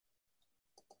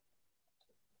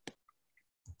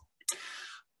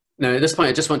Now, at this point,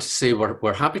 I just want to say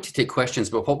we're happy to take questions,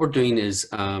 but what we're doing is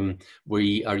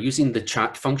we are using the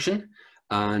chat function,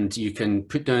 and you can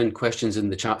put down questions in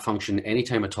the chat function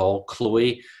anytime at all.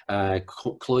 Chloe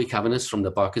Cavanis from the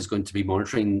BUC is going to be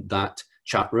monitoring that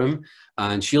chat room,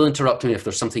 and she'll interrupt me if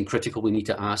there's something critical we need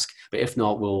to ask, but if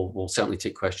not, we'll certainly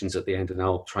take questions at the end, and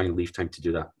I'll try and leave time to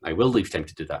do that. I will leave time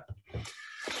to do that.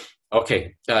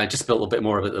 Okay, just a little bit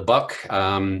more about the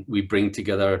BUC. We bring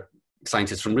together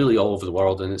scientists from really all over the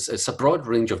world, and it's a broad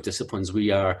range of disciplines. We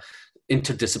are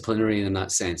interdisciplinary in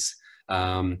that sense.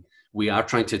 We are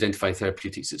trying to identify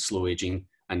therapeutics that slow aging,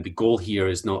 and the goal here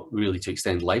is not really to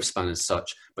extend lifespan as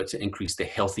such, but to increase the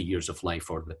healthy years of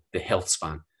life, or the health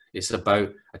span. It's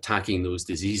about attacking those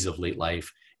diseases of late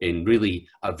life in really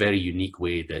a very unique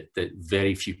way that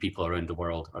very few people around the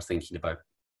world are thinking about.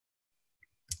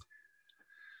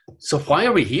 So why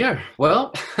are we here?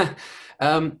 Well,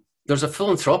 there's a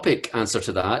philanthropic answer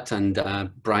to that,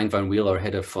 and Brian Van Weel, our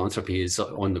head of philanthropy, is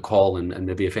on the call, and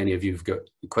maybe if any of you have got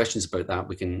questions about that,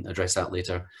 we can address that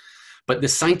later. But the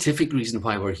scientific reason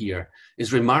why we're here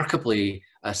is remarkably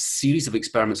a series of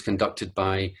experiments conducted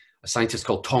by a scientist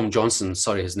called Tom Johnson.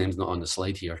 Sorry, his name's not on the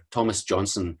slide here. Thomas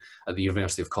Johnson at the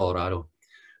University of Colorado.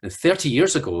 And 30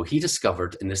 years ago, he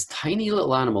discovered in this tiny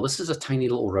little animal, this is a tiny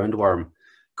little roundworm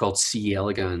called C.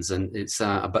 elegans, and it's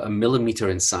about 1 millimeter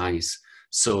in size.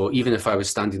 So even if I was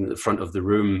standing at the front of the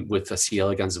room with a C.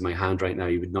 elegans in my hand right now,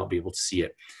 you would not be able to see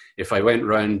it. If I went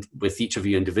round with each of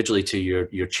you individually to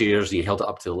your chairs and you held it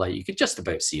up to the light, you could just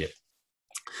about see it.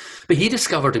 But he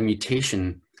discovered a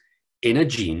mutation in a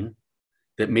gene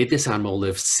that made this animal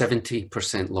live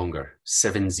 70% longer,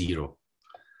 70.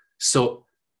 So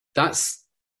that's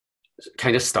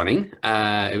kind of stunning.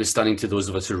 It was stunning to those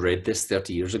of us who read this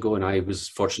 30 years ago, and I was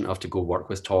fortunate enough to go work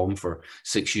with Tom for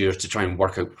 6 years to try and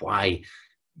work out why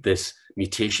this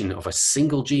mutation of a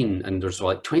single gene, and there's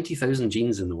like 20,000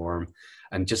 genes in the worm,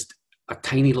 and just a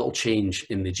tiny little change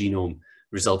in the genome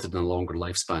resulted in a longer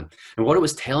lifespan. And what it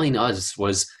was telling us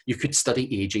was you could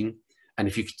study aging, and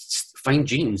if you could find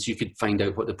genes, you could find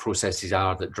out what the processes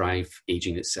are that drive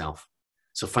aging itself.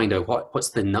 So find out what's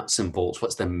the nuts and bolts,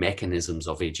 what's the mechanisms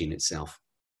of aging itself.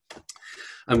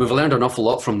 And we've learned an awful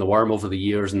lot from the worm over the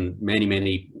years, and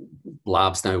many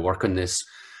labs now work on this.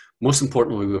 Most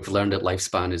importantly, we've learned that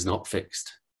lifespan is not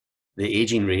fixed. The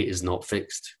aging rate is not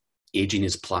fixed. Aging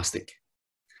is plastic.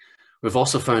 We've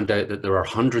also found out that there are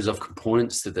hundreds of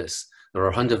components to this. There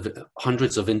are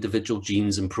hundreds of individual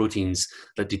genes and proteins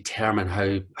that determine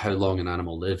how long an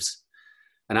animal lives.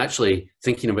 And actually,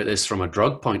 thinking about this from a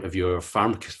drug point of view or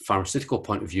pharmaceutical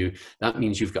point of view, that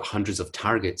means you've got hundreds of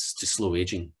targets to slow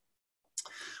aging.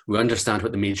 We understand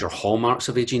what the major hallmarks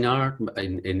of aging are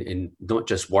in not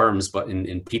just worms, but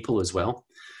in people as well.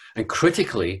 And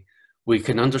critically, we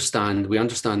understand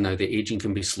now that aging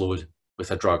can be slowed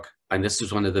with a drug. And this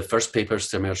was one of the first papers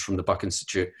to emerge from the Buck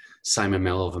Institute, Simon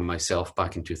Melov and myself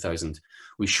back in 2000.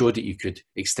 We showed that you could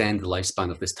extend the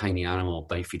lifespan of this tiny animal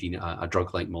by feeding a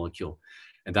drug-like molecule.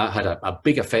 And that had a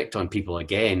big effect on people,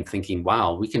 again, thinking,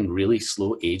 wow, we can really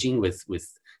slow aging with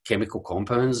chemical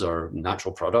compounds or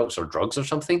natural products or drugs or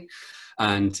something.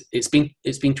 And it's been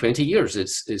 20 years.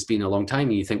 It's been a long time.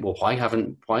 And you think, well, why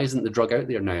isn't the drug out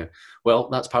there now? Well,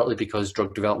 that's partly because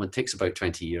drug development takes about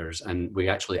 20 years. And we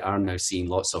actually are now seeing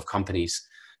lots of companies,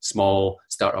 small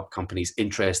startup companies,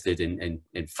 interested in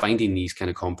finding these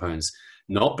kind of compounds,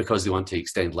 not because they want to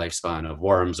extend lifespan of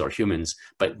worms or humans,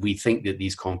 but we think that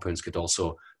these compounds could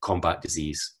also combat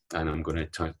disease. And I'm going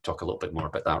to talk a little bit more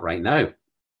about that right now.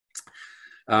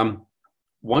 I'm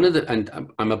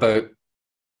about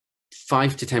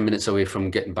 5 to 10 minutes away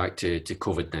from getting back to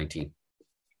COVID-19.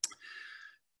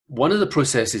 One of the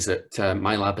processes that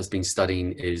my lab has been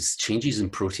studying is changes in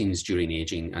proteins during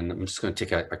aging. And I'm just going to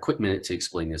take a quick minute to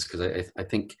explain this, because I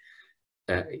think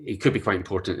it could be quite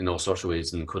important in all sorts of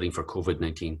ways, including for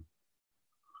COVID-19.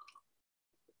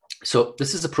 So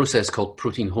this is a process called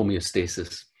protein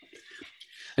homeostasis.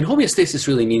 And homeostasis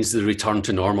really means the return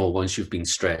to normal once you've been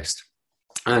stressed.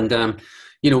 And,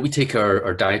 we take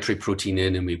our dietary protein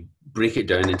in and we break it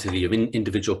down into the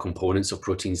individual components of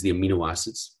proteins, the amino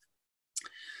acids.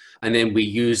 And then we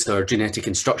use our genetic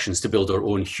instructions to build our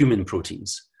own human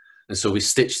proteins. And so we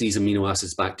stitch these amino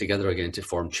acids back together again to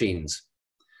form chains.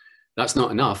 That's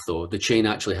not enough, though. The chain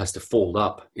actually has to fold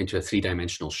up into a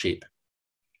 3-dimensional shape.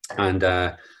 And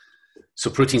so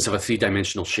proteins have a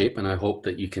 3-dimensional shape, and I hope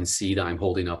that you can see that I'm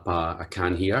holding up a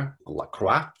can here, a La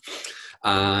Croix.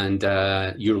 And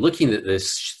you're looking at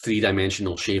this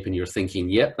 3-dimensional shape and you're thinking,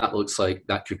 yep, that looks like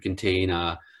that could contain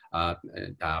a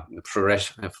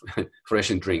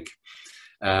fluorescent drink.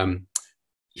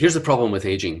 Here's the problem with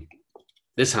aging.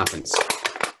 This happens.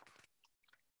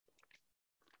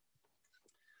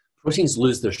 Proteins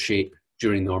lose their shape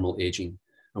during normal aging.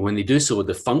 And when they do so,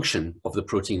 the function of the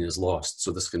protein is lost.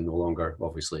 So this can no longer,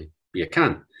 obviously, be a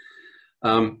can.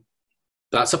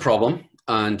 That's a problem.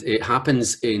 And it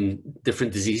happens in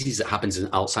different diseases. It happens in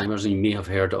Alzheimer's. And you may have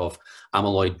heard of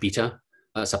amyloid beta.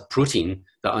 That's a protein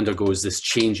that undergoes this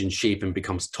change in shape and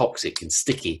becomes toxic and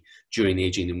sticky during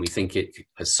aging. And we think it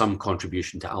has some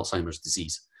contribution to Alzheimer's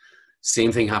disease.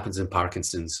 Same thing happens in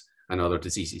Parkinson's and other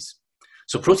diseases.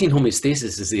 So protein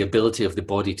homeostasis is the ability of the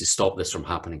body to stop this from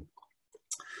happening.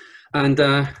 And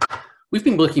we've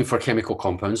been looking for chemical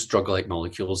compounds, drug-like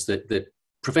molecules that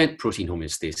prevent protein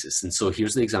homeostasis. And so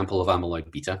here's the example of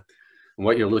amyloid beta. And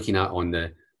what you're looking at on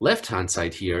the left-hand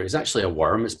side here is actually a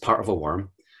worm. It's part of a worm.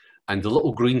 And the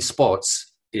little green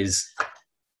spots is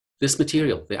this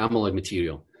material, the amyloid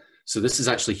material. So this is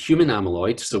actually human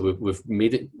amyloid. So we've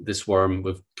made it, this worm,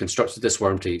 we've constructed this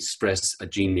worm to express a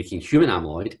gene making human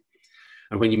amyloid.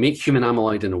 And when you make human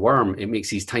amyloid in a worm, it makes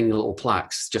these tiny little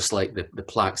plaques, just like the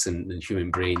plaques in human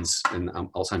brains in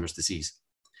Alzheimer's disease.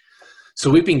 So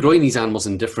we've been growing these animals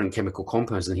in different chemical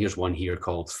compounds, and here's one here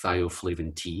called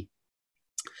thioflavin T.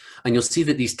 And you'll see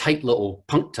that these tight little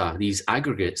puncta, these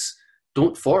aggregates,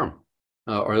 don't form,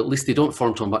 or at least they don't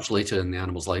form until much later in the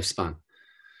animal's lifespan.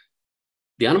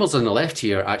 The animals on the left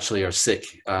here actually are sick.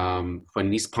 When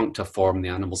these puncta form, the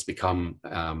animals become,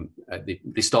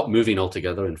 they stop moving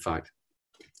altogether, in fact,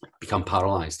 become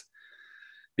paralyzed.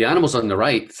 The animals on the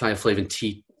right, thioflavin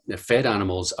T, the fed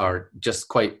animals, are just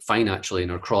quite fine actually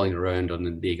and are crawling around on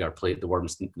the agar plate, the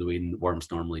way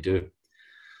worms normally do.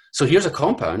 So here's a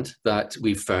compound that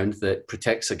we've found that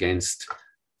protects against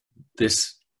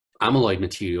this amyloid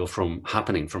material from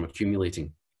happening, from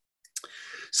accumulating.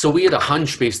 So we had a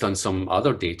hunch based on some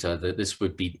other data that this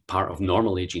would be part of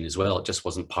normal aging as well. It just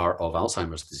wasn't part of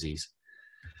Alzheimer's disease.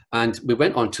 And we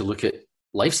went on to look at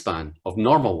lifespan of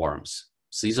normal worms.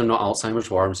 So these are not Alzheimer's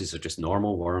worms, these are just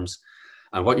normal worms.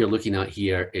 And what you're looking at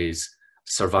here is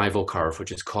survival curve,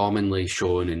 which is commonly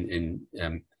shown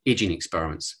in aging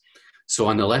experiments. So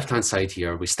on the left-hand side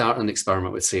here, we start an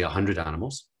experiment with, say, 100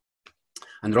 animals,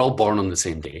 and they're all born on the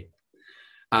same day.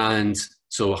 And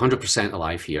so 100%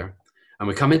 alive here. And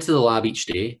we come into the lab each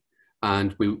day,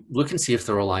 and we look and see if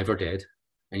they're alive or dead.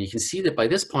 And you can see that by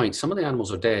this point, some of the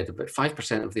animals are dead, about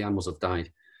 5% of the animals have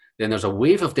died. Then there's a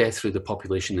wave of death through the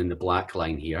population in the black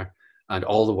line here, and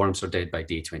all the worms are dead by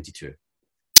day 22.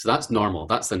 So that's normal.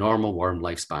 That's the normal worm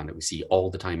lifespan that we see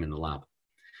all the time in the lab.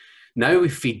 Now we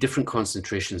feed different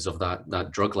concentrations of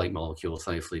that drug-like molecule,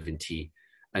 thioflavin T.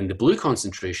 And the blue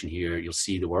concentration here, you'll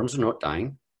see the worms are not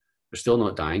dying. They're still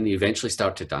not dying. They eventually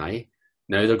start to die.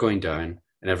 Now they're going down,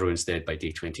 and everyone's dead by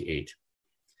day 28.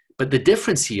 But the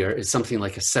difference here is something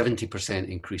like a 70%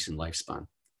 increase in lifespan.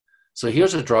 So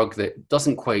here's a drug that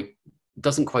doesn't quite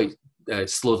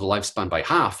slow the lifespan by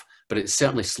half, but it's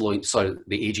certainly slowing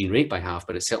the aging rate by half,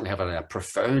 but it's certainly having a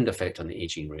profound effect on the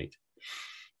aging rate.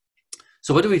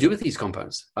 So what do we do with these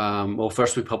compounds? Well,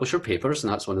 first we publish our papers,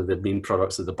 and that's one of the main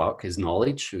products of the buck is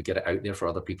knowledge. We get it out there for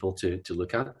other people to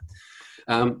look at.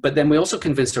 But then we also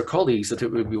convinced our colleagues that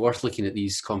it would be worth looking at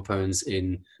these compounds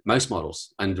in mouse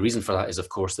models. And the reason for that is, of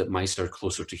course, that mice are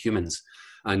closer to humans,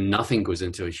 and nothing goes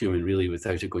into a human really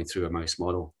without it going through a mouse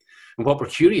model. And what we're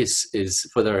curious is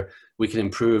whether we can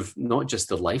improve not just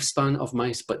the lifespan of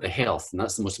mice, but the health. And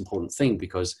that's the most important thing,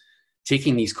 because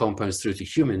taking these compounds through to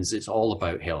humans, it's all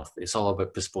about health. It's all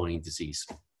about postponing disease.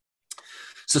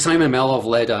 So Simon Melov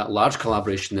led a large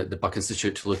collaboration at the Buck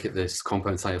Institute to look at this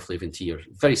compound thioflavin T, or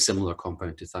very similar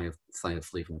compound to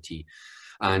thioflavin T.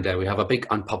 And we have a big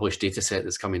unpublished data set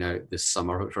that's coming out this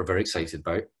summer, which we're very excited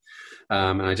about.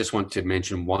 And I just want to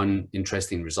mention one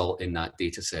interesting result in that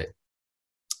data set.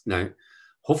 Now,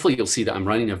 hopefully you'll see that I'm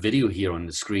running a video here on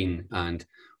the screen, and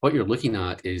what you're looking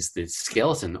at is the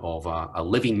skeleton of a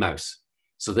living mouse.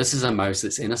 So this is a mouse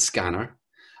that's in a scanner,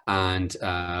 and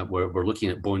we're looking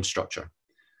at bone structure.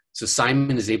 So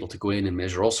Simon is able to go in and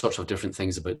measure all sorts of different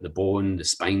things about the bone, the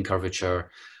spine curvature,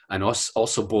 and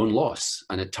also bone loss.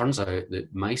 And it turns out that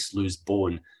mice lose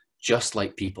bone just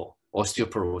like people,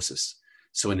 osteoporosis.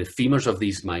 So in the femurs of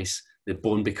these mice, the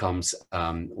bone becomes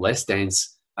less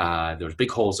dense, there's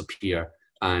big holes appear,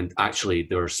 and actually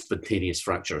there are spontaneous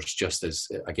fractures, just as,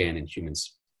 again, in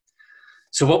humans.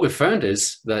 So what we've found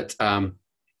is that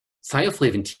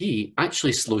thioflavin T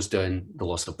actually slows down the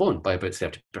loss of bone by about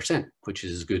 30%, which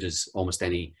is as good as almost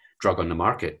any drug on the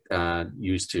market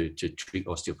used to treat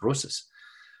osteoporosis.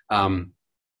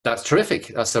 That's terrific.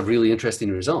 That's a really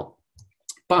interesting result.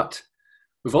 But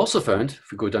we've also found,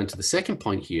 if we go down to the second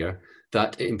point here,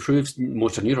 that it improves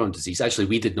motor neuron disease. Actually,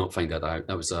 we did not find that out.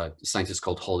 That was a scientist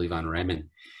called Holly Van Remen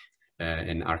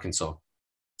in Arkansas.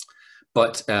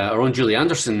 But our own Julie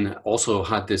Anderson also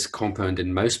had this compound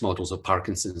in mouse models of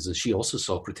Parkinson's, and she also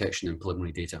saw protection in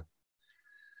preliminary data.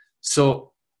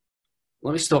 So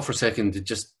let me stop for a second to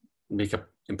just make an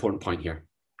important point here.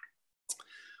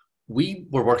 We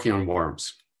were working on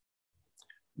worms.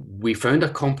 We found a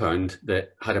compound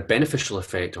that had a beneficial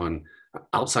effect on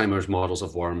Alzheimer's models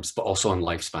of worms, but also on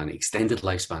lifespan, extended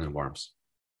lifespan in worms.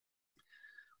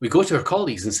 We go to our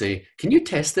colleagues and say, can you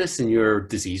test this in your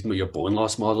disease, your bone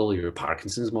loss model, your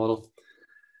Parkinson's model?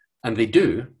 And they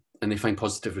do, and they find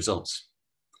positive results.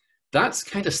 That's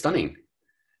kind of stunning.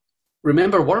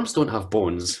 Remember, worms don't have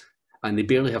bones, and they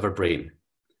barely have a brain.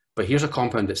 But here's a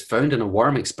compound that's found in a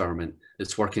worm experiment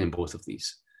that's working in both of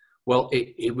these. Well,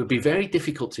 it would be very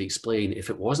difficult to explain if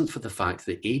it wasn't for the fact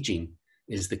that aging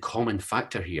is the common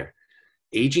factor here.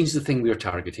 Aging is the thing we are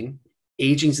targeting.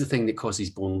 Aging is the thing that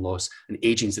causes bone loss, and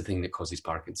aging is the thing that causes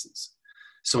Parkinson's.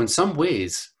 So in some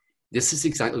ways, this is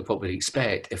exactly what we'd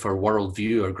expect if our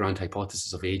worldview or grand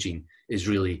hypothesis of aging is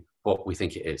really what we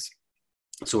think it is.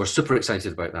 So we're super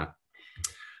excited about that.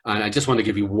 And I just want to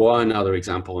give you one other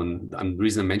example, and the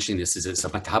reason I'm mentioning this is it's a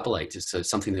metabolite. It's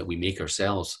something that we make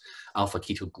ourselves,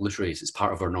 alpha-ketoglutarate. It's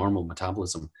part of our normal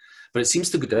metabolism. But it seems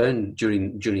to go down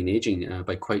during aging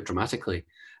by quite dramatically.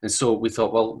 And so we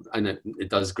thought, well, and it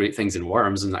does great things in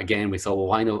worms. And again, we thought, well,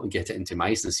 why not get it into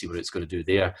mice and see what it's going to do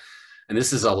there? And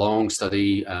this is a long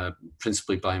study,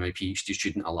 principally by my PhD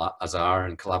student, Azar,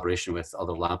 in collaboration with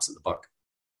other labs at the Buck.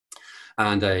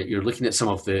 And you're looking at some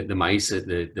of the mice at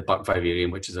the Buck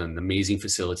Vivarium, which is an amazing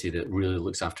facility that really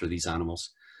looks after these animals.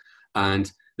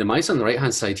 And the mice on the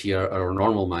right-hand side here are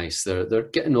normal mice. They're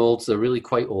getting old. They're really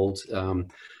quite old.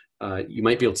 You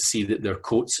might be able to see that their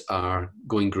coats are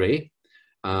going gray.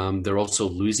 They're also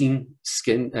losing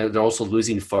skin. They're also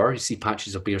losing fur. You see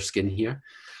patches of bare skin here.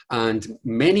 And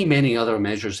many, many other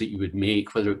measures that you would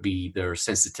make, whether it be their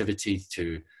sensitivity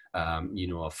to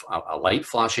a light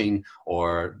flashing,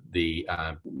 or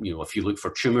if you look for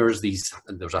tumors,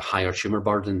 there's a higher tumor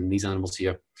burden in these animals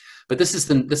here. But this is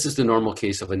the normal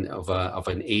case of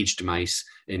an aged mice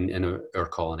in our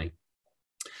colony.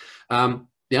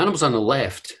 The animals on the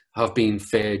left have been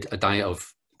fed a diet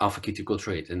of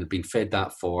alpha-ketoglutarate, and they've been fed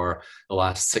that for the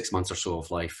last 6 months or so of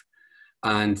life.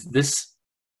 And this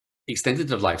extended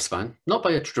their lifespan, not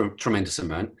by a tremendous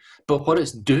amount, but what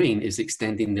it's doing is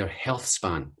extending their health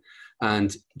span.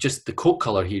 And just the coat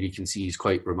color here you can see is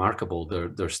quite remarkable.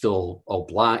 They're still all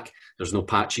black. There's no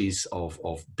patches of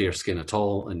bare skin at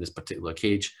all in this particular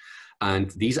cage. And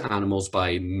these animals,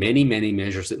 by many, many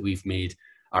measures that we've made,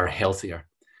 are healthier.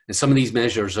 And some of these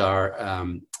measures are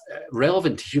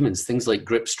relevant to humans, things like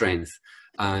grip strength.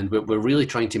 And we're really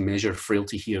trying to measure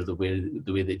frailty here the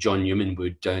way that John Newman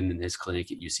would down in his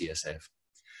clinic at UCSF.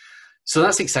 So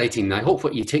that's exciting. I hope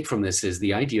what you take from this is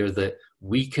the idea that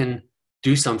we can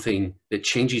do something that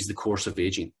changes the course of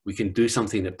aging. We can do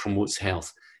something that promotes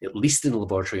health, at least in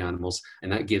laboratory animals,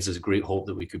 and that gives us great hope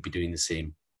that we could be doing the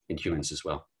same in humans as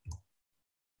well.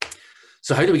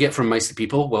 So how do we get from mice to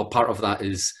people? Well, part of that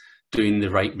is doing the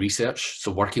right research.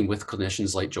 So working with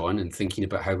clinicians like John and thinking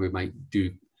about how we might do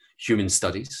human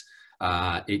studies.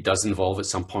 It does involve at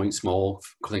some point small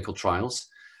clinical trials,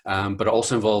 but it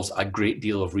also involves a great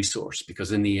deal of resource,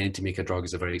 because in the end, to make a drug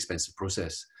is a very expensive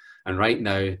process. And right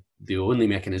now, the only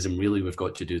mechanism really we've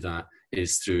got to do that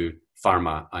is through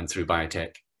pharma and through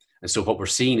biotech. And so what we're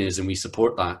seeing is, and we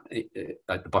support that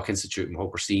at the Buck Institute, and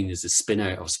what we're seeing is the spin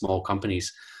out of small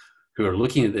companies who are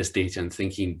looking at this data and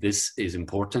thinking this is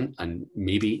important, and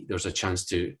maybe there's a chance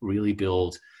to really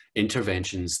build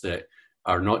interventions that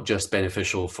are not just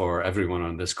beneficial for everyone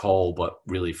on this call, but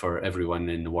really for everyone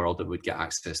in the world that would get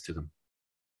access to them.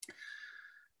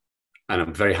 And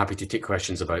I'm very happy to take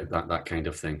questions about that kind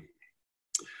of thing.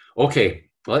 Okay,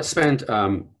 let's spend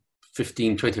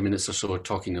 15, 20 minutes or so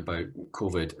talking about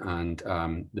COVID and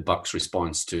the Buck's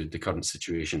response to the current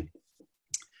situation.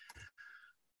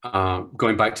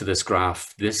 Going back to this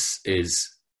graph, this is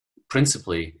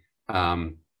principally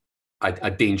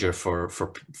a danger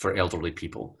for elderly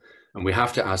people. And we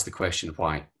have to ask the question,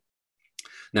 why?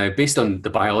 Now, based on the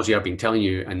biology I've been telling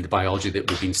you and the biology that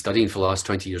we've been studying for the last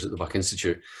 20 years at the Buck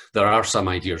Institute, there are some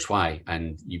ideas why.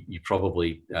 And you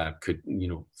probably could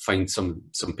find some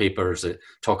papers that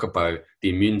talk about the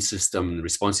immune system, the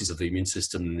responses of the immune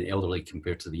system in the elderly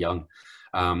compared to the young.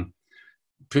 In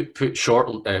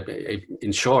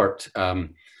short,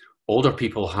 older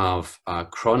people have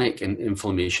chronic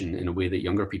inflammation in a way that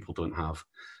younger people don't have.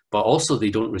 But also they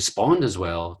don't respond as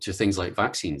well to things like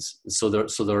vaccines. So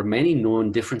there are many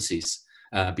known differences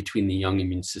between the young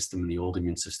immune system and the old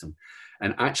immune system.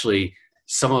 And actually,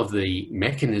 some of the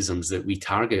mechanisms that we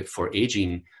target for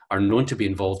aging are known to be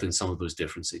involved in some of those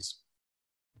differences.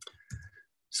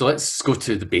 So let's go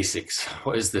to the basics.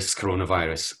 What is this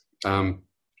coronavirus?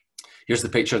 Here's the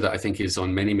picture that I think is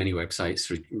on many, many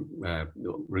websites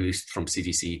released from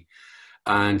CDC.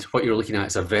 And what you're looking at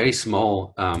is a very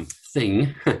small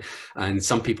thing. And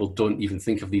some people don't even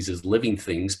think of these as living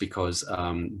things because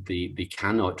they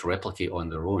cannot replicate on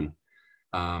their own.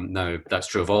 Now, that's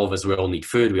true of all of us. We all need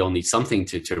food. We all need something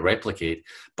to replicate.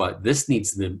 But this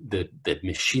needs the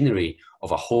machinery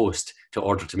of a host in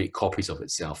order to make copies of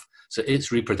itself. So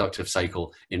its reproductive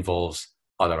cycle involves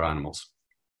other animals.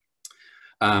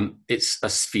 It's a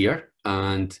sphere,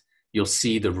 and you'll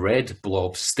see the red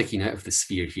blobs sticking out of the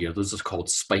sphere here. Those are called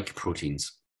spike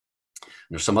proteins.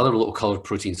 And there's some other little colored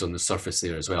proteins on the surface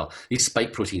there as well. These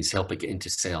spike proteins help it get into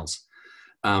cells.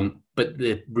 But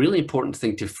the really important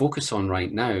thing to focus on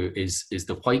right now is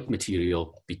the white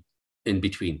material in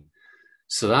between.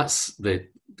 So that's the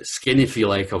skin, if you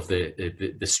like, of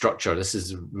the structure. This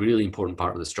is a really important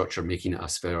part of the structure, making it a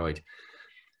spheroid.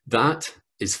 That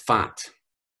is fat.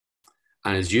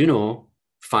 And as you know,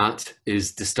 fat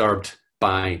is disturbed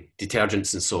by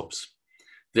detergents and soaps.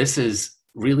 This is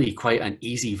really quite an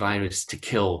easy virus to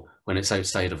kill when it's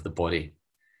outside of the body.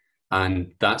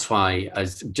 And that's why,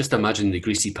 just imagine the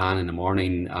greasy pan in the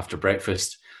morning after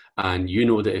breakfast, and you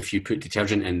know that if you put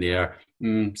detergent in there,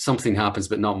 something happens,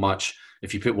 but not much.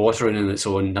 If you put water in on its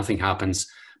own, nothing happens.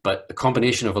 But a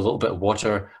combination of a little bit of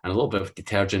water and a little bit of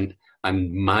detergent,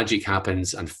 and magic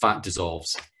happens and fat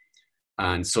dissolves.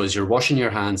 And so as you're washing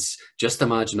your hands, just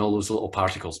imagine all those little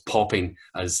particles popping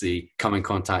as they come in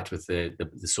contact with the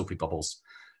soapy bubbles.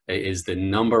 It is the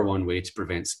 #1 way to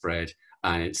prevent spread.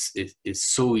 And it's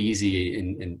so easy,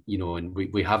 and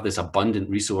we have this abundant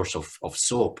resource of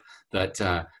soap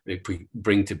that we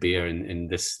bring to bear in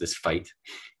this fight.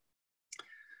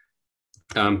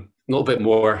 A little bit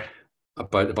more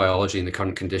about the biology and the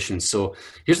current conditions. So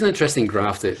here's an interesting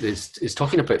graph that is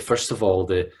talking about, first of all,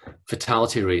 the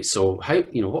fatality rate. So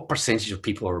what percentage of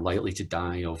people are likely to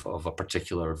die of a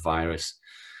particular virus?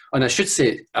 And I should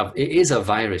say, it is a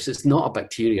virus. It's not a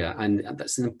bacteria, and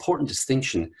that's an important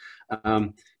distinction.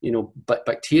 But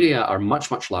bacteria are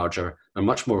much, much larger. They're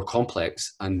much more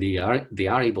complex, and they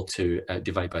are able to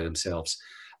divide by themselves.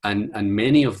 And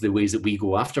many of the ways that we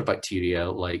go after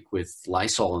bacteria, like with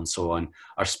Lysol and so on,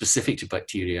 are specific to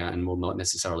bacteria and will not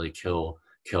necessarily kill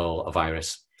a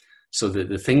virus. So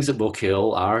the things that will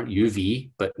kill are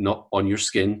UV, but not on your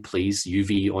skin, please.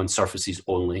 UV on surfaces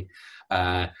only.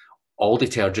 All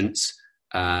detergents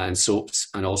and soaps,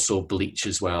 and also bleach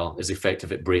as well, is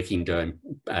effective at breaking down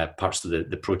parts of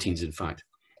the proteins, in fact.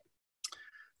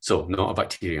 So not a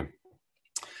bacteria.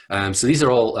 So these are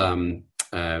all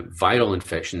viral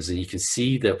infections, and you can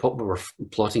see that what we're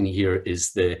plotting here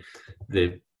is the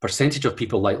percentage of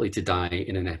people likely to die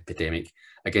in an epidemic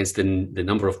against the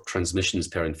number of transmissions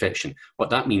per infection. What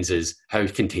that means is, how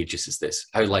contagious is this?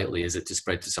 How likely is it to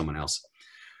spread to someone else?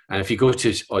 And if you go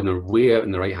to, on the way out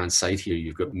on the right-hand side here,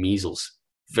 you've got measles.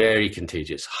 Very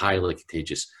contagious, highly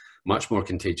contagious, much more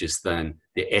contagious than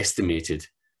the estimated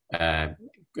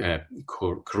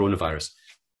coronavirus.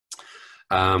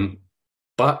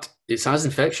 But it's as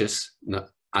infectious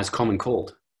as common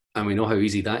cold, and we know how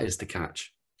easy that is to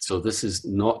catch. So this is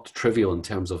not trivial in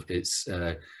terms of its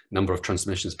number of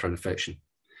transmissions per infection.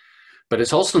 But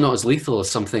it's also not as lethal as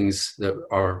some things that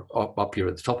are up here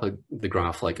at the top of the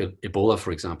graph, like Ebola,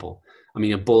 for example. I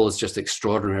mean, Ebola is just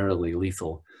extraordinarily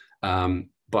lethal.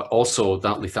 But also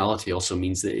that lethality also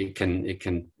means that it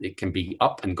can be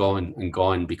up and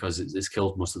gone because it's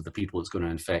killed most of the people it's going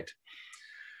to infect.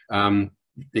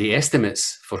 The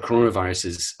estimates for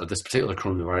coronaviruses, or this particular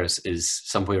coronavirus, is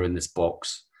somewhere in this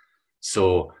box.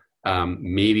 So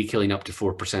maybe killing up to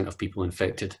 4% of people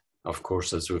infected. Of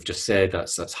course, as we've just said,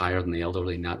 that's higher than the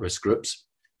elderly and at-risk groups.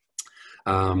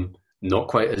 Not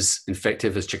quite as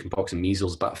effective as chickenpox and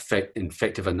measles, but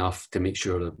effective enough to make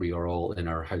sure that we are all in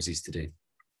our houses today.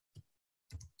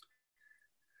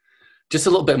 Just a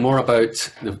little bit more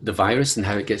about the virus and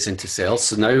how it gets into cells.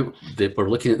 So now we're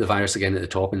looking at the virus again at the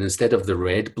top, and instead of the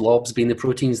red blobs being the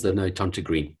proteins, they're now turned to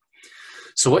green.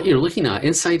 So what you're looking at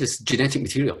inside is genetic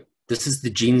material. This is the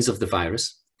genes of the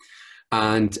virus.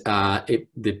 And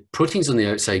the proteins on the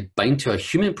outside bind to a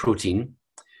human protein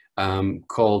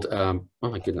called, oh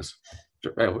my goodness,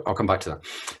 I'll come back to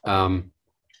that.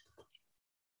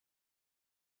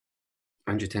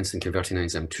 Angiotensin converting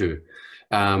enzyme 2.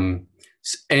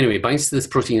 Anyway, it binds to this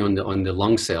protein on the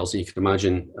lung cells, and you can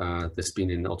imagine this being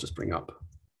in, I'll just bring up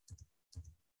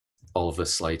all of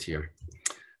this slide here.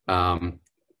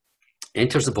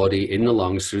 Enters the body in the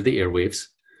lungs through the airwaves,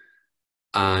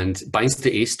 and binds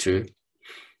to ACE2.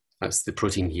 That's the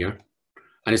protein here,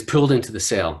 and is pulled into the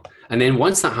cell. And then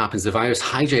once that happens, the virus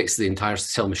hijacks the entire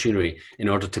cell machinery in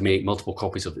order to make multiple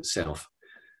copies of itself.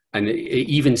 And it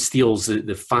even steals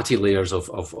the fatty layers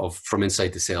from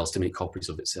inside the cells to make copies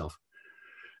of itself.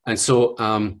 And so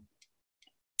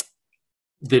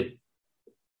the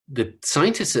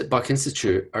scientists at Buck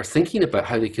Institute are thinking about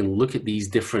how they can look at these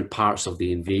different parts of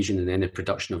the invasion and then the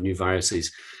production of new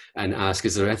viruses and ask,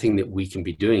 is there anything that we can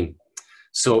be doing?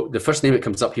 So the first name that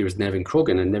comes up here is Nevin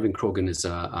Krogan, and Nevin Krogan is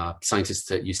a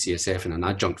scientist at UCSF and an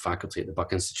adjunct faculty at the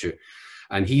Buck Institute.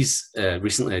 And he's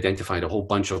recently identified a whole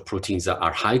bunch of proteins that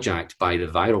are hijacked by the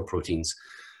viral proteins.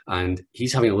 And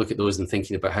he's having a look at those and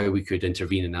thinking about how we could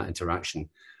intervene in that interaction.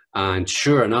 And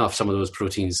sure enough, some of those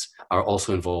proteins are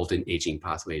also involved in aging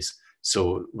pathways.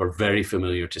 So we're very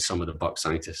familiar to some of the Buck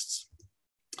scientists.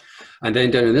 And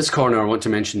then down in this corner, I want to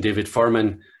mention David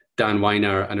Furman, Dan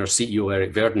Weiner, and our CEO,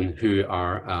 Eric Verdon, who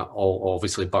are all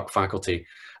obviously Buck faculty.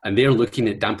 And they're looking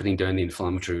at dampening down the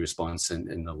inflammatory response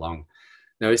in the lung.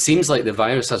 Now, it seems like the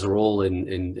virus has a role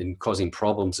in causing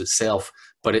problems itself,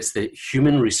 but it's the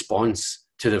human response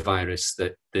to the virus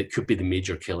that could be the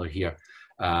major killer here.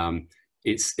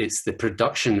 It's the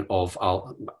production of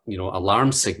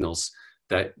alarm signals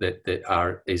that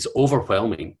is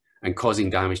overwhelming and causing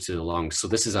damage to the lungs. So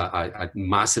this is a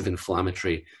massive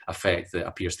inflammatory effect that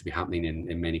appears to be happening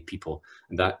in many people,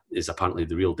 and that is apparently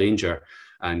the real danger.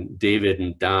 And David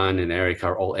and Dan and Eric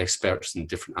are all experts in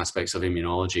different aspects of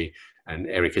immunology, and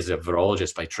Eric is a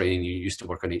virologist by training. He used to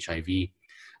work on HIV.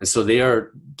 And so they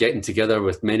are getting together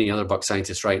with many other Buck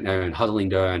scientists right now and huddling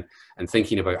down and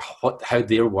thinking about how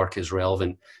their work is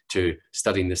relevant to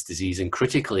studying this disease. And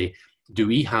critically, do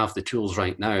we have the tools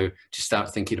right now to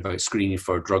start thinking about screening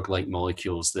for drug-like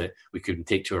molecules that we could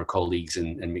take to our colleagues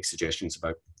and make suggestions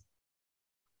about?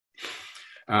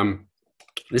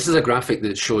 This is a graphic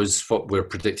that shows what we're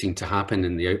predicting to happen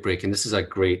in the outbreak. And this is a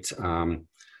great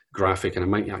graphic, and I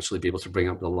might actually be able to bring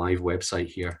up the live website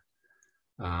here.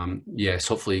 Yes,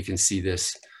 hopefully you can see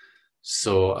this.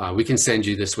 So we can send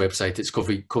you this website. It's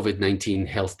COVID-19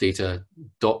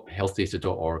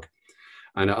 healthdata.org.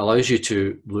 And it allows you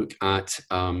to look at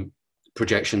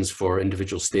projections for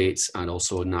individual states and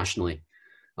also nationally.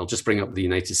 I'll just bring up the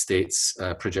United States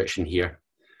projection here.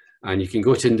 And you can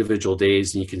go to individual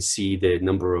days and you can see the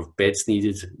number of beds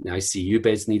needed, the ICU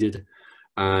beds needed,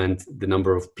 and the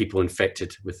number of people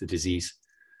infected with the disease.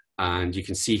 And you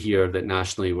can see here that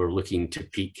nationally we're looking to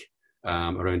peak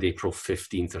around April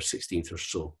 15th or 16th or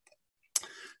so.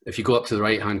 If you go up to the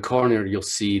right-hand corner, you'll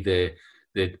see the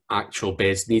actual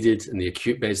beds needed and the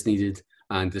acute beds needed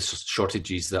and the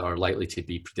shortages that are likely to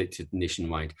be predicted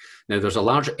nationwide. Now, there's a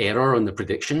large error on the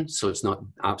prediction, so it's not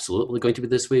absolutely going to be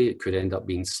this way. It could end up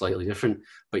being slightly different,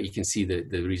 but you can see the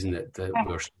reason that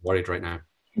we're worried right now.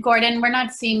 Gordon, we're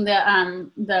not seeing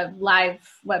the live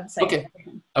website. Okay,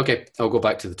 okay, I'll go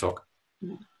back to the talk.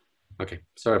 Mm-hmm. Okay,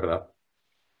 sorry about that.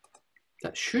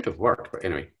 That should have worked, but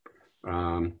anyway.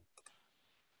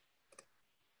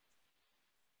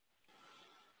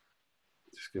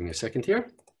 Just give me a second here.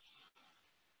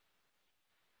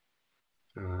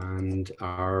 And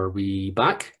are we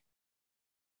back?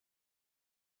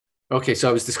 Okay, so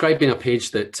I was describing a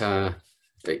page that,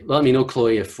 let me know,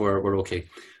 Chloe, if we're okay.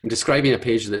 I'm describing a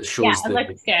page that shows— Yeah, it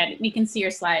looks good. We can see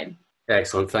your slide.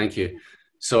 Excellent, thank you.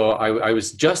 So I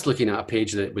was just looking at a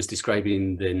page that was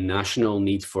describing the national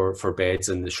need for beds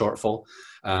and the shortfall.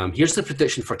 Here's the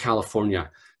prediction for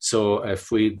California. So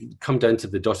if we come down to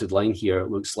the dotted line here, it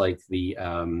looks like the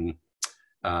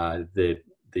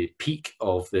peak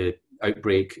of the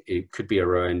outbreak, it could be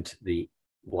around the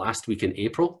last week in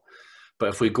April. But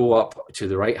if we go up to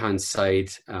the right-hand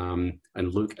side and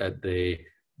look at the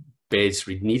beds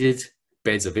needed,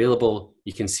 beds available,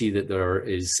 you can see that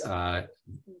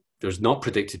there's not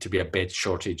predicted to be a bed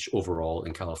shortage overall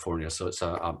in California. So it's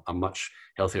a much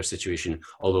healthier situation,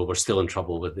 although we're still in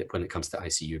trouble with it when it comes to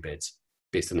ICU beds,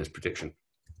 based on this prediction.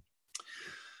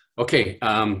 Okay,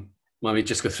 let me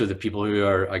just go through the people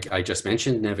who I just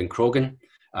mentioned. Nevin Krogan,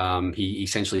 he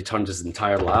essentially turned his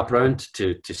entire lab round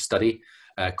to study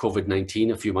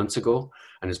COVID-19 a few months ago,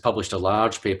 and has published a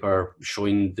large paper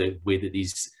showing the way that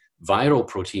these viral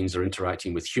proteins are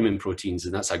interacting with human proteins,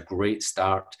 and that's a great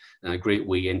start and a great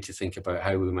way in to think about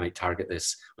how we might target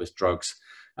this with drugs.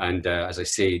 And as I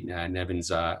say,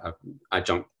 Nevin's an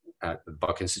adjunct at the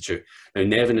Buck Institute. Now,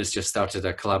 Nevin has just started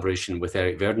a collaboration with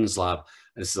Eric Verdon's lab.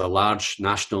 This is a large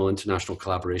national, international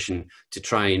collaboration to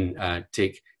try and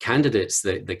take candidates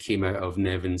that came out of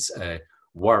Nevin's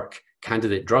work,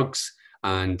 candidate drugs,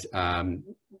 and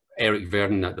Eric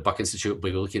Verdon at the Buck Institute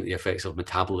will be looking at the effects of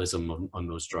metabolism on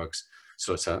those drugs.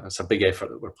 So it's a big effort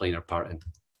that we're playing our part in.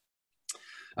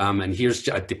 And here's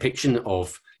a depiction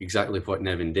of exactly what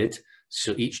Nevin did.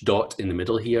 So each dot in the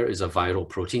middle here is a viral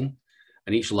protein,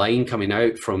 and each line coming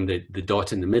out from the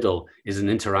dot in the middle is an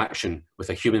interaction with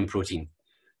a human protein.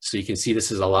 So you can see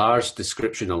this is a large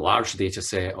description, a large data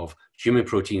set of human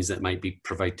proteins that might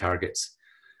provide targets.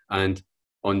 And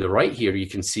on the right here, you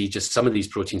can see just some of these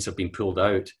proteins have been pulled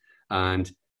out,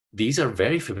 and these are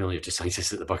very familiar to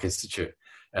scientists at the Buck Institute.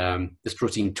 This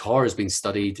protein TOR has been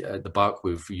studied at the Buck.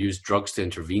 We've used drugs to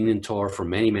intervene in TOR for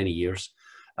many, many years.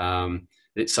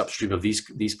 It's upstream of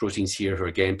these proteins here, who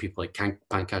again, people like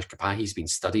Pankaj Kapahi has been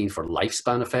studying for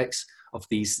lifespan effects of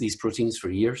these proteins for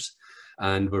years.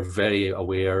 And we're very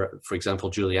aware, for example,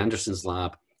 Julie Anderson's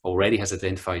lab already has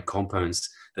identified compounds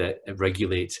that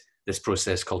regulate this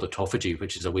process called autophagy,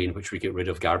 which is a way in which we get rid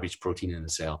of garbage protein in the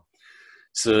cell.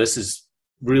 So this is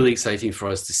really exciting for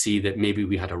us to see that maybe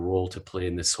we had a role to play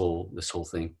in this whole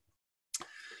thing.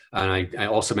 And I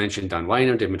also mentioned Dan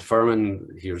Weiner, David Furman.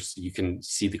 You can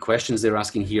see the questions they're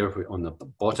asking here on the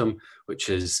bottom, which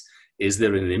is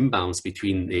there an imbalance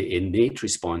between the innate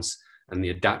response and the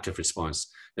adaptive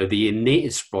response? Now, the innate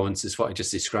response is what I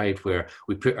just described, where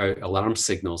we put out alarm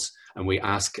signals and we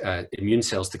ask immune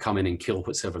cells to come in and kill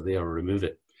what's ever there or remove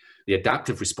it. The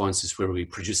adaptive response is where we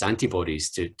produce antibodies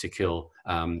to kill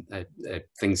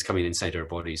things coming inside our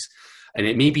bodies. And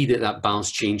it may be that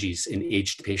balance changes in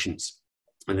aged patients,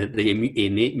 and that the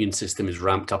innate immune system is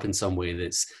ramped up in some way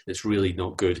that's really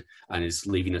not good and is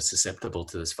leaving us susceptible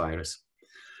to this virus.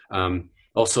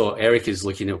 Also, Eric is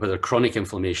looking at whether chronic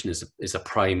inflammation is a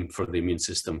prime for the immune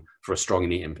system for a strong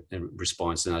innate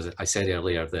response. And as I said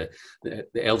earlier, the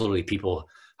elderly people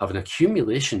have an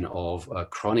accumulation of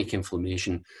chronic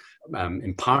inflammation,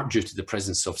 in part due to the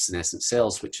presence of senescent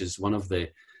cells, which is one of the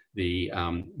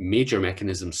major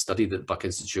mechanisms studied at the Buck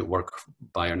Institute, work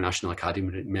by our National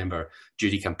Academy member,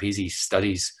 Judy Campesi,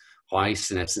 studies why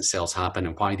senescent cells happen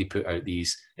and why they put out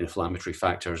these inflammatory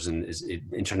factors, and is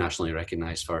internationally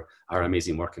recognized for our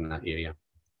amazing work in that area.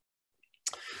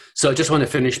 So I just want to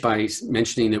finish by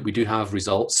mentioning that we do have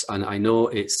results, and I know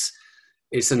it's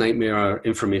a nightmare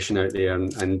information out there,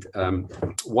 and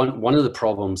one of the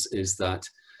problems is that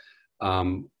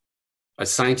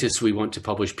as scientists, we want to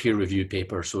publish peer-reviewed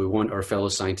papers. So we want our fellow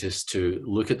scientists to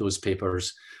look at those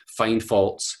papers, find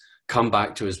faults, come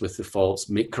back to us with the faults,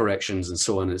 make corrections, and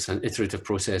so on. It's an iterative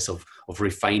process of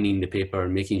refining the paper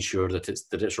and making sure that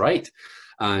it's right.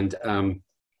 And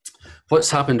what's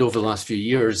happened over the last few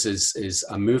years is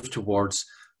a move towards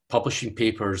publishing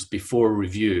papers before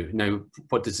review. Now,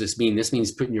 what does this mean? This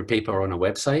means putting your paper on a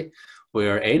website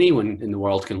where anyone in the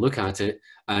world can look at it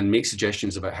and make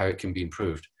suggestions about how it can be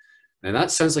improved. Now,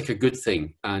 that sounds like a good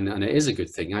thing, and it is a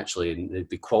good thing, actually, and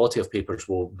the quality of papers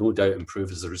will no doubt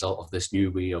improve as a result of this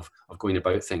new way of going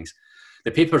about things.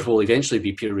 The papers will eventually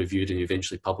be peer-reviewed and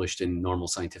eventually published in normal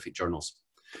scientific journals.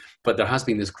 But there has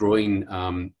been this growing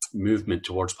movement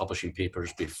towards publishing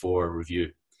papers before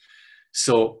review.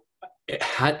 So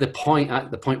at the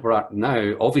point we're at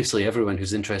now, obviously everyone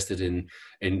who's interested in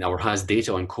or has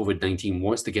data on COVID-19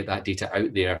 wants to get that data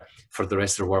out there for the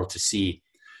rest of the world to see.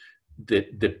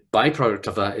 The byproduct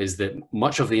of that is that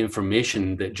much of the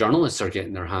information that journalists are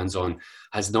getting their hands on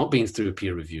has not been through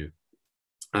peer review.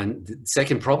 And the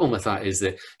second problem with that is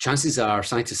that chances are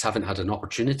scientists haven't had an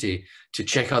opportunity to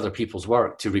check other people's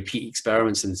work, to repeat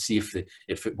experiments and see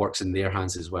if it works in their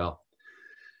hands as well.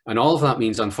 And all of that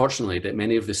means, unfortunately, that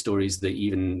many of the stories that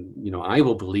even I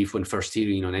will believe when first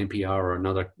hearing on NPR or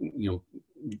another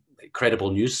credible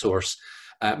news source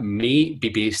may be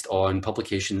based on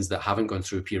publications that haven't gone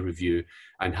through peer review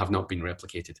and have not been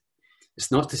replicated.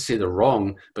 It's not to say they're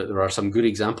wrong, but there are some good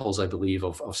examples, I believe,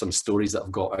 of some stories that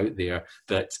have got out there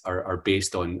that are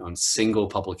based on single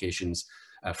publications.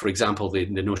 For example, the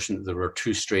notion that there are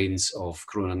two strains of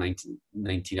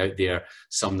Corona-19 out there,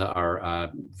 some that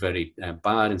are very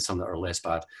bad and some that are less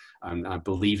bad. And I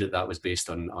believe that was based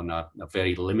on a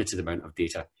very limited amount of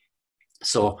data.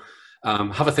 So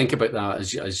have a think about that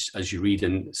as you read.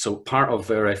 And so part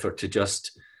of our effort to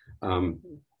just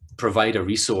provide a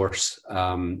resource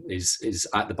is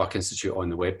at the Buck Institute on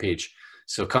the webpage.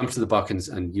 So come to the Buck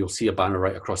and you'll see a banner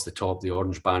right across the top, the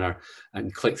orange banner,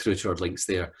 and click through to our links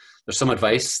there. There's some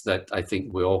advice that I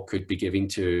think we all could be giving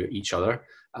to each other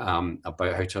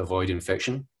about how to avoid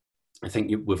infection. I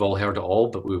think we've all heard it all,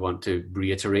 but we want to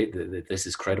reiterate that this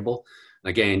is credible.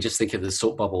 Again, just think of the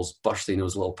soap bubbles bursting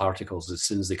those little particles as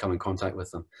soon as they come in contact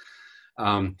with them.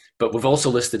 But we've also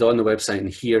listed on the website and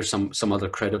here some other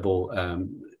credible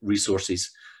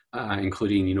resources.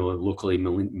 including, you know, locally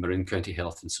Marin County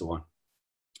Health and so on.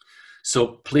 So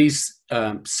please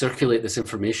circulate this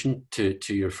information to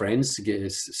your friends,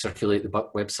 circulate the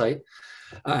Buck website.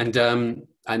 And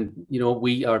you know,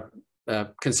 we are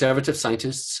conservative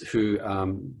scientists who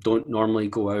don't normally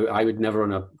go out. I would never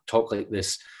on a talk like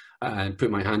this and put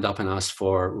my hand up and ask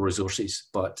for resources.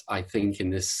 But I think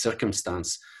in this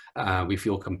circumstance, we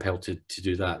feel compelled to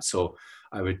do that. So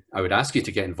I would ask you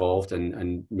to get involved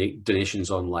and make donations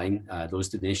online. Those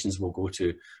donations will go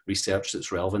to research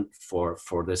that's relevant for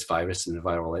this virus and the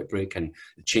viral outbreak and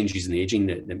the changes in aging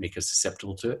that make us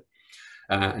susceptible to it.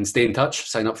 And stay in touch,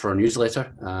 sign up for our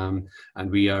newsletter. And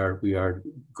we are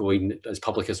going as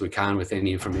public as we can with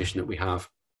any information that we have.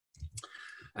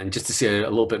 And just to say a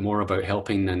little bit more about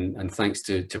helping, and thanks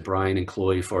to Brian and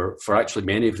Chloe for actually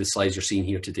many of the slides you're seeing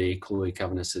here today. Chloe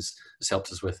Cavaness has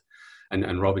helped us with,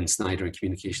 and Robin Snyder in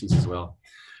communications as well.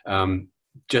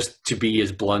 Just to be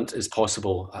as blunt as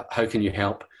possible, how can you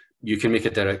help? You can make a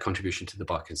direct contribution to the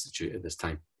Buck Institute at this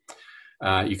time.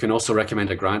 You can also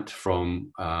recommend a grant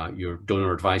from your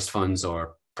donor advised funds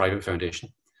or private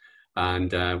foundation.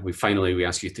 And we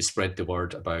ask you to spread the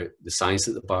word about the science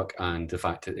at the Buck and the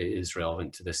fact that it is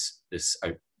relevant to this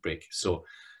outbreak. So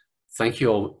thank you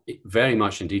all very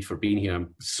much indeed for being here.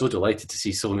 I'm so delighted to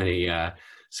see so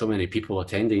many people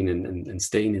attending and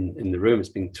staying in the room. It's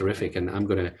been terrific, and I'm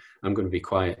gonna be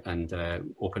quiet and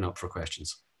open up for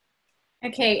questions.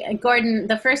 Okay, Gordon,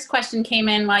 the first question came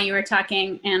in while you were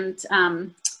talking, and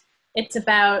it's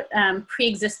about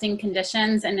pre-existing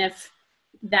conditions, and if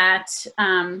that,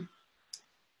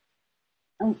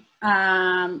 hold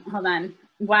on,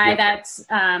 why Yep. that's,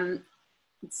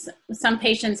 some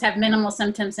patients have minimal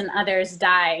symptoms and others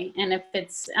die. And if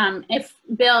it's, if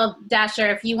Bill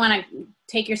Dasher, if you want to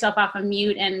take yourself off of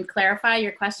mute and clarify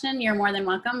your question, you're more than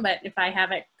welcome. But if I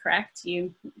have it correct,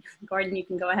 Gordon, you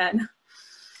can go ahead.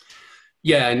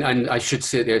 Yeah, and I should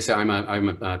say this, I'm a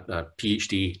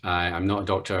PhD. I'm not a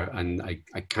doctor, and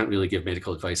I can't really give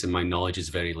medical advice, and my knowledge is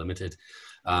very limited.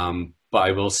 But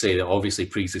I will say that obviously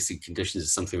pre-existing conditions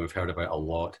is something we've heard about a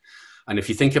lot. And if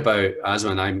you think about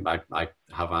asthma, and I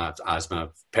have asthma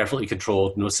perfectly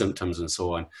controlled, no symptoms and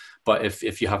so on. But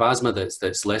if you have asthma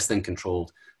that's less than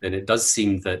controlled, then it does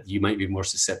seem that you might be more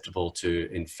susceptible to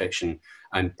infection,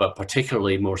 but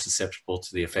particularly more susceptible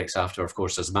to the effects after. Of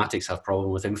course, asthmatics have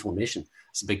problem with inflammation.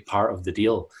 It's a big part of the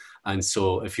deal. And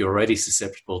so if you're already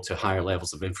susceptible to higher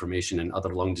levels of inflammation and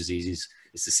other lung diseases,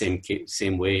 it's the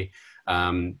same way.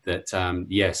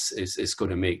 Yes, it's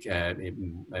going to make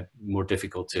it more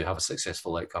difficult to have a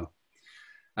successful outcome.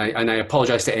 And I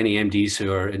apologize to any MDs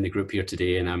who are in the group here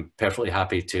today, and I'm perfectly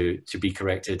happy to be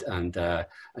corrected and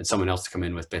someone else to come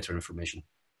in with better information.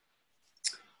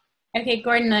 Okay,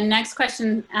 Gordon, the next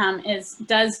question is,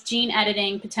 does gene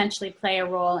editing potentially play a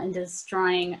role in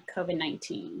destroying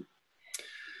COVID-19?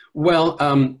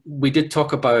 Well, we did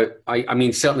talk about, I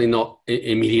mean, certainly not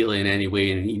immediately in any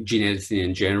way, and gene editing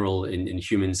in general in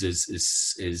humans is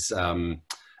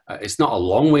it's not a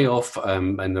long way off,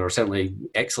 and there are certainly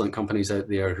excellent companies out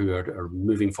there who are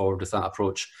moving forward with that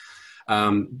approach.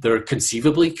 There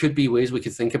conceivably could be ways we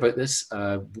could think about this,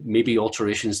 maybe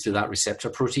alterations to that receptor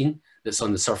protein that's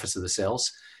on the surface of the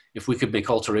cells. If we could make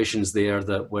alterations there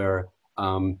that were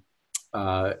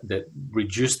that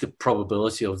reduce the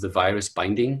probability of the virus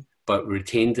binding, but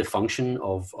retain the function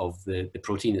of the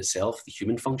protein itself, the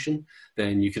human function,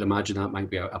 then you could imagine that might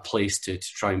be a place to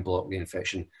try and block the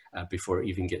infection before it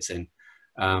even gets in.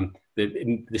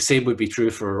 The same would be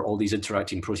true for all these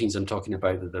interacting proteins I'm talking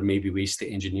about, that there may be ways to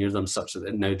engineer them such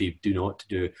that now they do not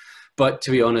do. But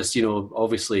to be honest, you know,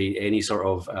 obviously any sort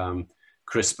of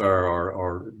CRISPR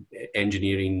or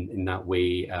engineering in that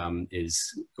way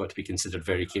is got to be considered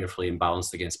very carefully and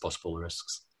balanced against possible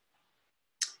risks.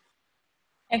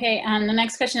 Okay, the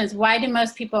next question is, why do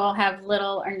most people have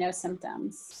little or no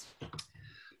symptoms?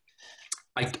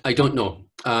 I don't know.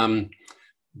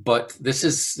 But this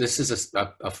is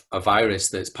a virus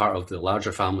that's part of the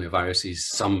larger family of viruses,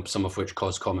 some of which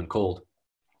cause common cold.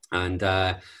 And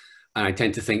I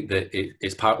tend to think that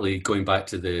it's partly going back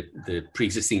to the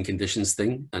pre-existing conditions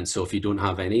thing. And so if you don't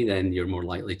have any, then you're more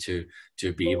likely to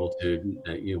be able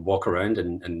to walk around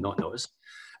and not notice.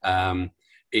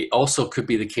 It also could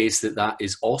be the case that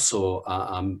is also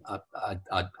an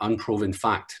unproven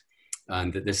fact.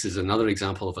 And that this is another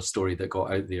example of a story that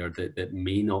got out there that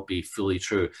may not be fully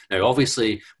true. Now,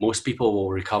 obviously, most people will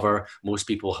recover. Most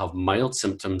people have mild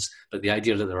symptoms, but the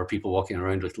idea that there are people walking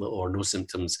around with little or no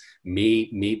symptoms may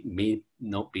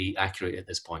not be accurate at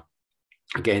this point.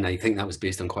 Again, I think that was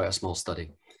based on quite a small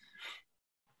study.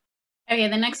 Okay,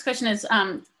 the next question is,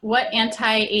 what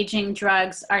anti-aging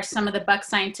drugs are some of the Buck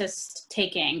scientists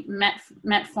taking?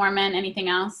 Metformin, anything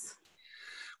else?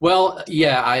 Well,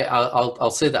 yeah, I'll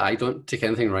say that I don't take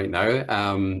anything right now,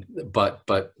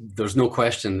 but there's no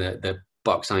question that the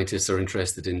Buck scientists are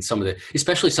interested in some of the,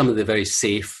 especially some of the very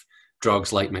safe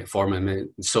drugs like metformin.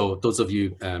 So those of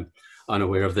you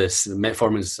unaware of this,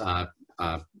 metformin is a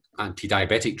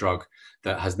anti-diabetic drug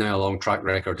that has now a long track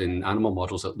record in animal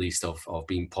models, at least, of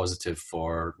being positive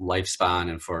for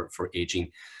lifespan and for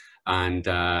aging, and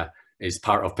is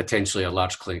part of potentially a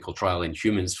large clinical trial in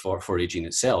humans for aging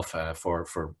itself,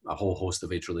 for a whole host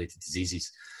of age-related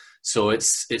diseases. So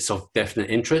it's of definite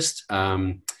interest.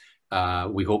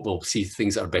 We hope we'll see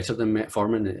things that are better than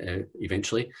metformin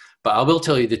eventually. But I will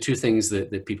tell you the two things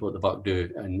that people at the Buck do.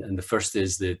 And the first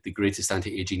is the greatest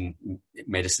anti-aging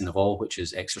medicine of all, which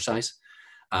is exercise.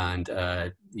 And,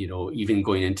 you know, even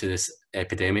going into this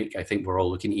epidemic, I think we're all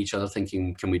looking at each other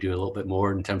thinking, can we do a little bit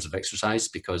more in terms of exercise?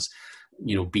 Because,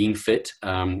 you know, being fit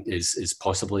is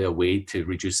possibly a way to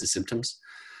reduce the symptoms.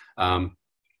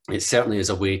 It certainly is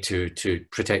a way to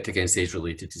protect against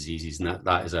age-related diseases, and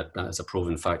that is a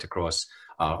proven fact across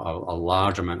a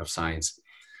large amount of science.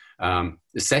 The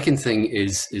second thing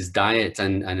is diet,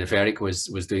 and if Eric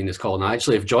was doing this call, and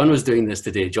actually if John was doing this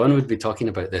today, John would be talking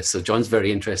about this. So John's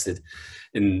very interested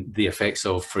in the effects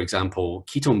of, for example,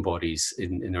 ketone bodies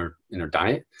in our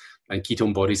diet, and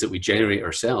ketone bodies that we generate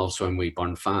ourselves when we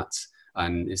burn fats.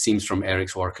 And it seems from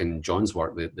Eric's work and John's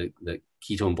work that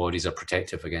ketone bodies are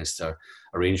protective against a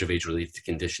range of age-related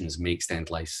conditions,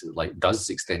 does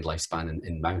extend lifespan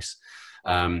in mouse.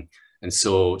 And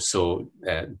so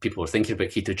people are thinking about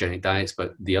ketogenic diets,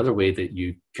 but the other way that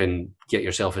you can get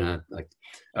yourself in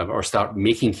or start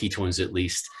making ketones at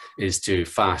least, is to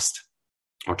fast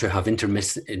or to have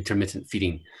intermittent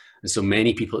feeding. And so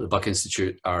many people at the Buck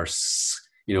Institute are,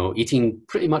 you know, eating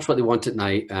pretty much what they want at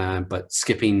night, but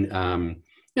skipping, you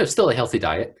know, still a healthy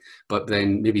diet, but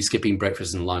then maybe skipping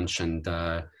breakfast and lunch, and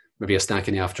maybe a snack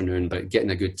in the afternoon, but getting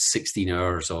a good 16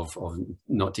 hours of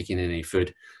not taking any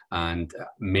food. And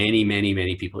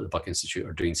many people at the Buck Institute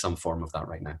are doing some form of that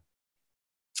right now.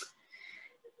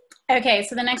 Okay,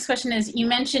 so the next question is, you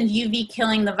mentioned UV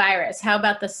killing the virus. How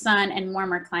about the sun and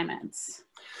warmer climates?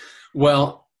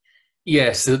 Well,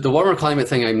 yes, the warmer climate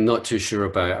thing I'm not too sure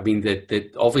about. I mean,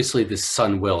 obviously the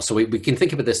sun will. So we can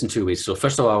think about this in two ways. So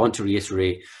first of all, I want to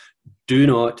reiterate, do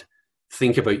not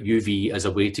think about UV as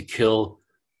a way to kill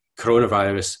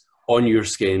coronavirus on your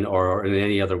skin or in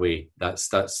any other way. That's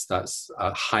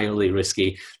highly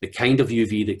risky. The kind of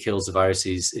UV that kills the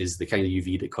viruses is the kind of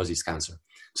UV that causes cancer.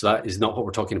 So that is not what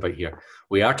we're talking about here.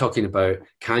 We are talking about,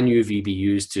 can UV be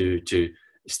used to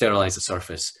sterilize the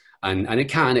surface? And it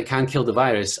can kill the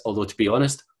virus, although to be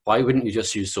honest, why wouldn't you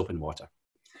just use soap and water?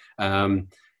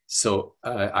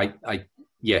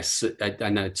 Yes,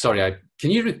 sorry,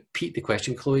 can you repeat the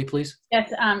question, Chloe, please?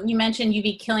 Yes, you mentioned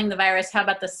UV killing the virus. How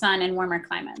about the sun and warmer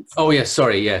climates? Oh, yes,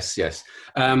 sorry, yes.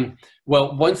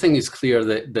 Well, one thing is clear,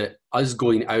 that us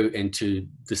going out into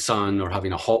the sun or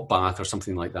having a hot bath or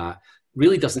something like that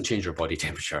really doesn't change your body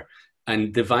temperature.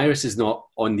 And the virus is not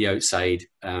on the outside.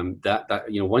 You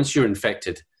know, once you're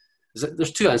infected,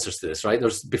 there's two answers to this, right?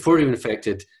 There's, before you're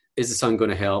infected, is the sun going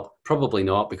to help? Probably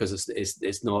not, because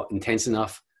it's not intense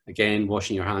enough. Again,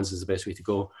 washing your hands is the best way to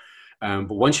go. But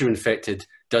once you're infected,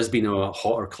 does being in a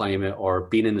hotter climate or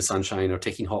being in the sunshine or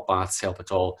taking hot baths help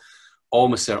at all?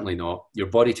 Almost certainly not. Your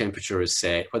body temperature is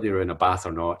set, whether you're in a bath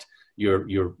or not.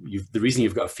 The reason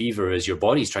you've got a fever is your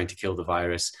body's trying to kill the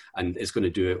virus, and it's going to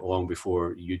do it long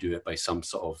before you do it by some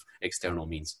sort of external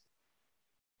means.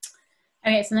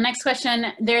 Okay, so the next question,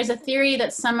 there's a theory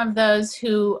that some of those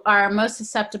who are most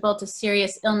susceptible to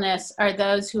serious illness are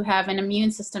those who have an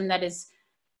immune system that is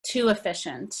too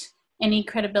efficient. Any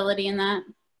credibility in that?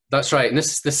 That's right. And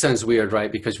this sounds weird,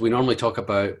 right? Because we normally talk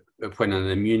about when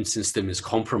an immune system is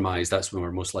compromised, that's when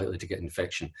we're most likely to get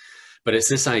infection. But it's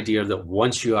this idea that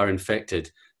once you are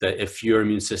infected, that if your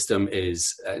immune system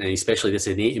is, and especially this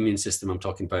innate immune system I'm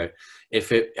talking about,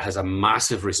 if it has a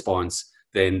massive response,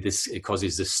 then it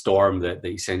causes this storm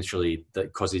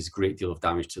that causes a great deal of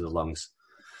damage to the lungs.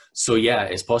 So yeah,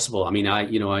 it's possible. I mean,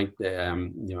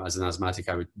 as an asthmatic,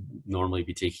 I would normally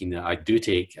be taking, I do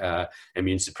take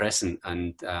immune suppressant,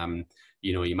 and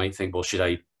you might think, well, should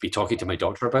I be talking to my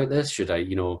doctor about this? Should I,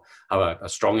 have a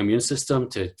strong immune system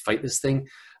to fight this thing?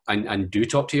 And do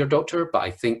talk to your doctor, but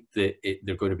I think that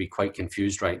they're going to be quite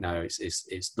confused right now.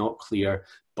 It's not clear,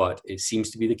 but it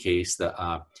seems to be the case that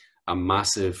a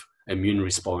massive immune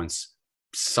response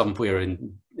somewhere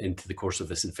into the course of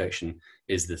this infection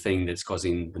is the thing that's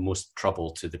causing the most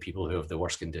trouble to the people who have the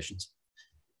worst conditions.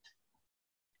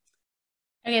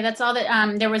 Okay, that's all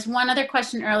that, there was one other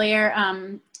question earlier.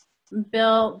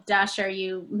 Bill Dasher,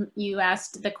 you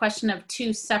asked the question of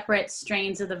 2 separate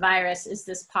strains of the virus. Is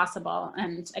this possible?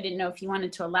 And I didn't know if you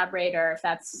wanted to elaborate or if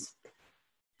that's...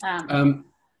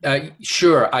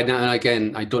 Sure. And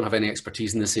again, I don't have any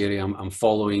expertise in this area. I'm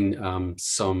following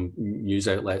some news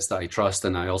outlets that I trust,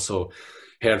 and I also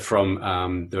heard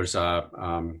from there's a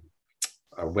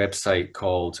website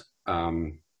called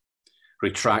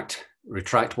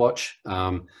Retract Watch.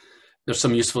 There's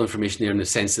some useful information there in the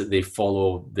sense that they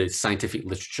follow the scientific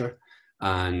literature,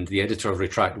 and the editor of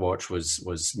Retract Watch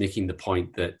was making the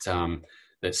point that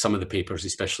that some of the papers,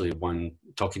 especially one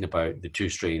talking about the 2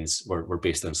 strains, were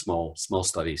based on small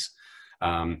studies.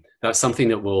 That's something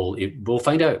that we'll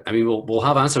find out. I mean, we'll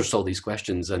have answers to all these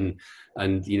questions, and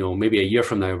you know, maybe a year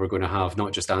from now we're going to have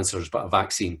not just answers but a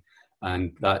vaccine,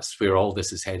 and that's where all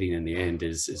this is heading in the end,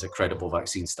 is a credible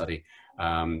vaccine study.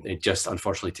 It just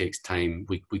unfortunately takes time.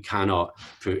 We cannot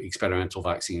put experimental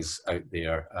vaccines out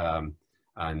there,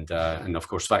 and of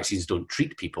course vaccines don't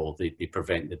treat people; they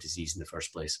prevent the disease in the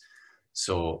first place.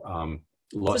 So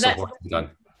lots of work to be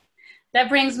done. That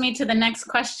brings me to the next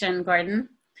question, Gordon.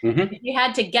 Mm-hmm. If you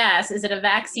had to guess, is it a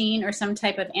vaccine or some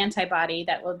type of antibody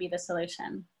that will be the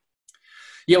solution?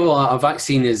 Yeah, well, a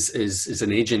vaccine is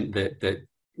an agent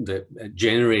that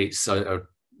generates or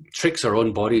tricks our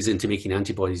own bodies into making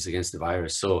antibodies against the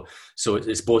virus. So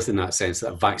it's both in that sense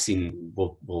that a vaccine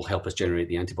will help us generate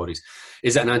the antibodies.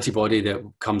 Is it an antibody that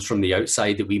comes from the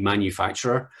outside that we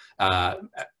manufacture?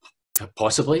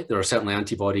 Possibly. There are certainly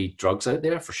antibody drugs out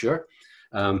there for sure.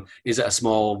 Is it a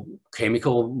small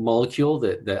chemical molecule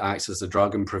that acts as a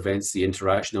drug and prevents the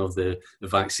interaction of the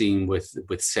vaccine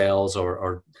with cells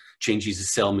or changes the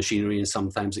cell machinery? And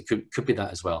sometimes it could be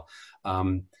that as well.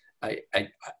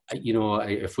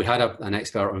 If we had an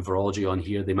expert on virology on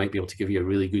here, they might be able to give you a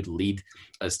really good lead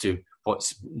as to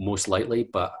what's most likely.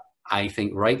 But I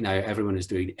think right now everyone is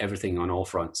doing everything on all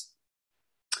fronts.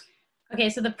 Okay,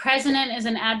 so the president is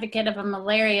an advocate of a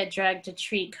malaria drug to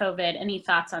treat COVID. Any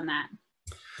thoughts on that?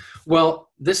 Well,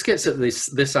 this gets at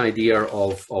this idea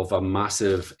of a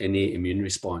massive innate immune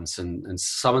response, and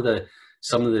some of the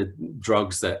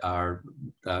drugs that are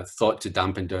thought to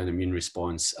dampen down immune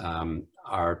response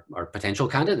are potential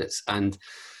candidates. And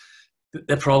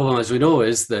the problem, as we know,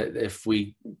 is that if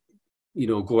we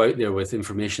go out there with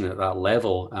information at that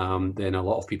level, then a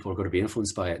lot of people are going to be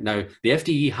influenced by it. Now, the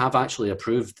FDA have actually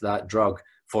approved that drug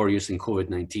for use in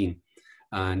COVID-19,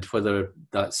 and whether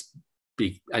that's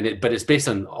but it's based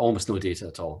on almost no data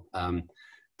at all.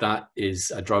 That is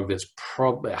a drug that's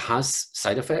it has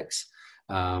side effects,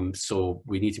 so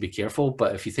we need to be careful.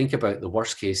 But if you think about the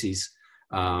worst cases,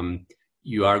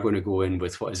 you are going to go in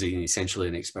with what is essentially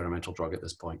an experimental drug at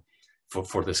this point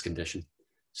for this condition.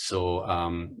 So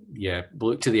yeah,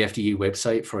 look to the FDA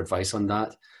website for advice on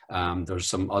that. There's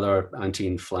some other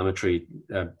anti-inflammatory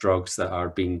drugs that are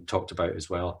being talked about as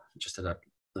well.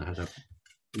 I had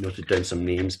noted down some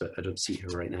names, but I don't see it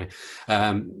here right now.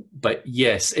 But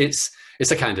yes, it's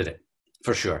a candidate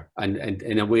for sure, and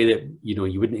in a way that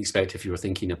you wouldn't expect if you were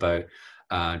thinking about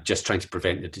just trying to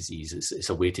prevent the disease. It's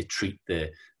a way to treat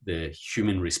the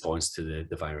human response to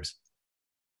the virus.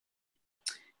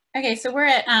 Okay, so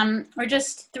we're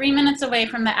just 3 minutes away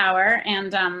from the hour,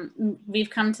 and we've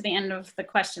come to the end of the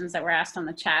questions that were asked on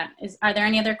the chat. Are there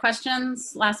any other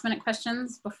questions, last minute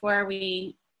questions before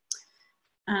we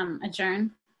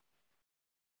adjourn?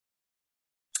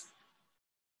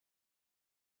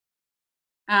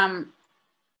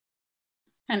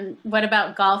 And what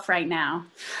about golf right now?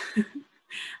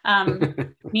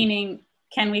 Meaning,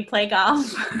 can we play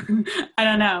golf? I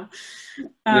don't know.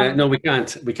 No, we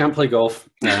can't. We can't play golf,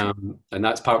 and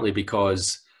that's partly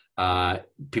because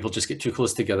people just get too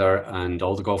close together, and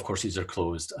all the golf courses are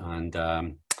closed. And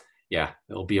yeah,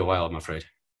 it'll be a while, I'm afraid.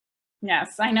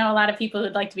 Yes, I know a lot of people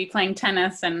who'd like to be playing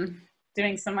tennis and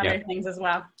doing some other things as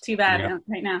well. Too bad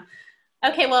right now.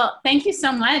 Okay, well, thank you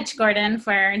so much, Gordon,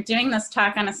 for doing this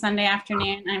talk on a Sunday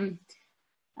afternoon.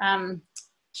 I'm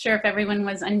sure if everyone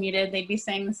was unmuted, they'd be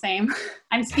saying the same.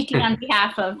 I'm speaking on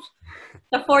behalf of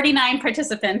the 49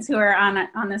 participants who are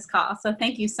on this call. So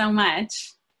thank you so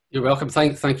much. You're welcome.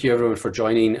 Thank you everyone for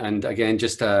joining. And again,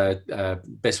 just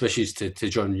best wishes to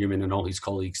John Newman and all his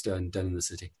colleagues down in the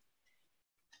city.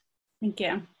 Thank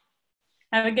you.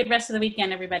 Have a good rest of the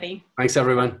weekend, everybody. Thanks,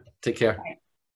 everyone. Take care. Bye.